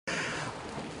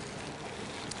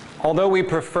Although we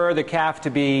prefer the calf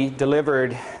to be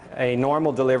delivered, a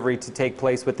normal delivery to take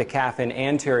place with the calf in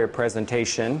anterior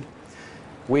presentation,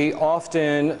 we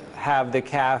often have the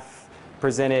calf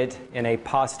presented in a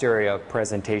posterior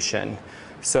presentation.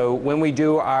 So when we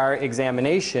do our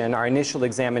examination, our initial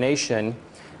examination,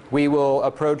 we will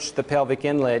approach the pelvic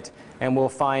inlet and we'll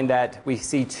find that we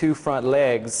see two front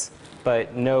legs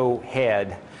but no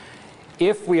head.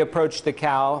 If we approach the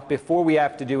cow before we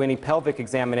have to do any pelvic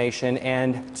examination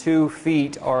and 2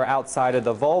 feet are outside of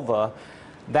the vulva,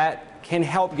 that can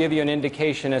help give you an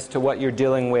indication as to what you're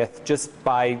dealing with just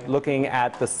by looking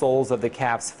at the soles of the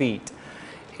calf's feet.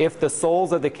 If the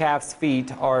soles of the calf's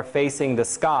feet are facing the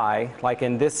sky, like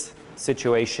in this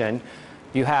situation,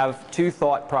 you have 2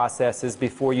 thought processes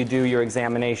before you do your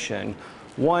examination.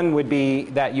 One would be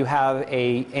that you have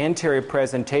an anterior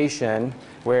presentation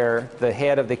where the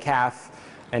head of the calf,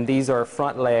 and these are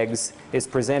front legs, is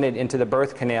presented into the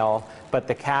birth canal, but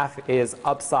the calf is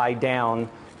upside down,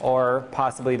 or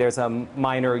possibly there's a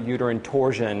minor uterine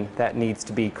torsion that needs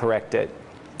to be corrected.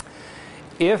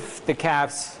 If the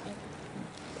calf's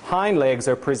hind legs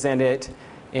are presented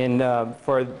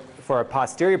for a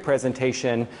posterior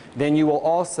presentation, then you will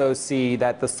also see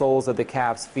that the soles of the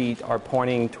calf's feet are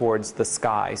pointing towards the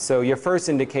sky. So your first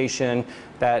indication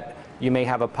that you may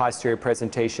have a posterior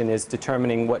presentation is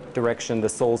determining what direction the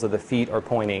soles of the feet are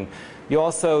pointing. You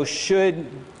also should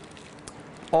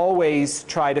always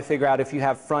try to figure out if you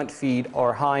have front feet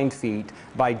or hind feet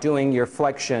by doing your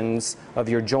flexions of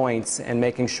your joints and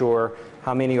making sure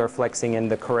how many are flexing in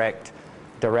the correct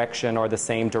direction or the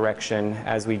same direction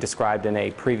as we described in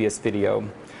a previous video.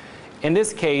 In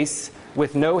this case,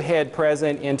 with no head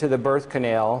present into the birth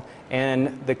canal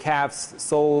and the calf's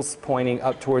soles pointing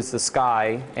up towards the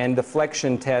sky, and the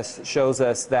flexion test shows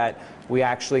us that we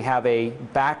actually have a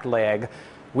back leg,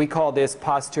 we call this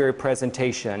posterior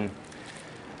presentation.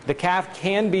 The calf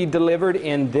can be delivered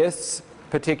in this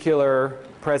particular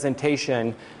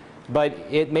presentation, but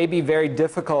it may be very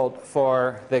difficult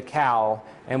for the cow,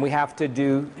 and we have to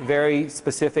do very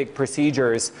specific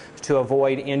procedures to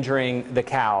avoid injuring the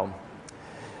cow.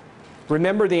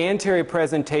 Remember, the anterior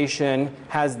presentation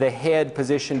has the head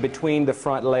positioned between the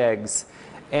front legs,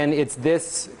 and it's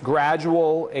this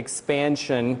gradual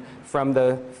expansion from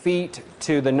the feet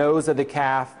to the nose of the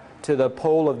calf to the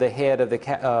pole of the head of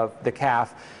the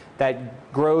calf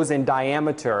that grows in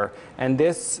diameter. And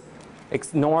this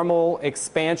normal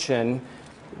expansion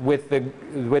with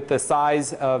the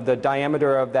size of the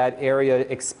diameter of that area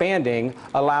expanding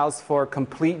allows for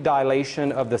complete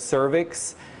dilation of the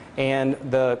cervix and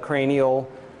the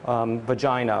cranial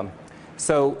vagina.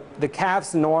 So the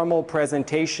calf's normal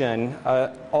presentation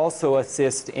also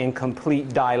assists in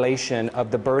complete dilation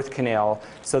of the birth canal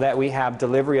so that we have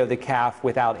delivery of the calf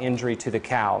without injury to the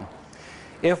cow.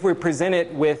 If we present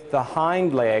it with the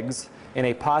hind legs in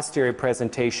a posterior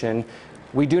presentation,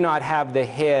 we do not have the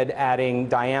head adding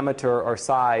diameter or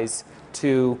size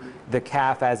to the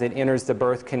calf as it enters the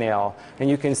birth canal. And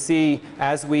you can see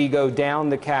as we go down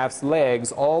the calf's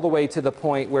legs all the way to the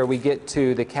point where we get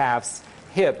to the calf's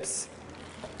hips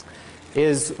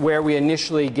is where we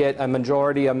initially get a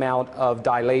majority amount of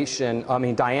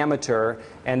diameter,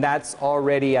 and that's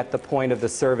already at the point of the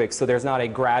cervix, so there's not a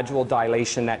gradual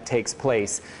dilation that takes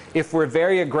place. If we're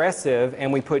very aggressive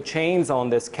and we put chains on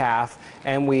this calf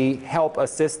and we help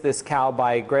assist this cow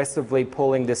by aggressively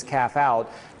pulling this calf out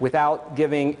without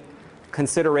giving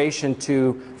consideration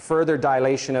to further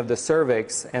dilation of the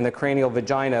cervix and the cranial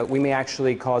vagina, we may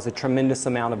actually cause a tremendous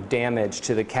amount of damage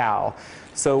to the cow.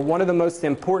 So one of the most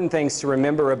important things to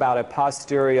remember about a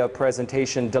posterior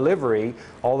presentation delivery,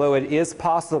 although it is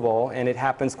possible and it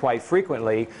happens quite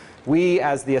frequently, we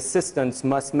as the assistants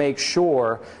must make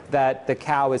sure that the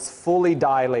cow is fully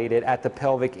dilated at the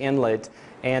pelvic inlet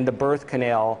and the birth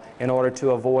canal in order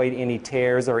to avoid any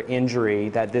tears or injury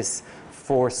that this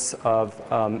force of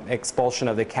expulsion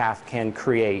of the calf can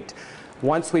create.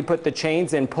 Once we put the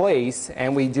chains in place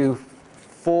and we do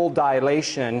full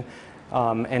dilation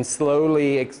and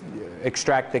slowly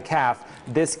extract the calf,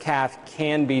 this calf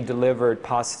can be delivered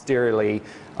posteriorly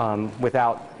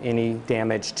without any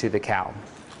damage to the cow.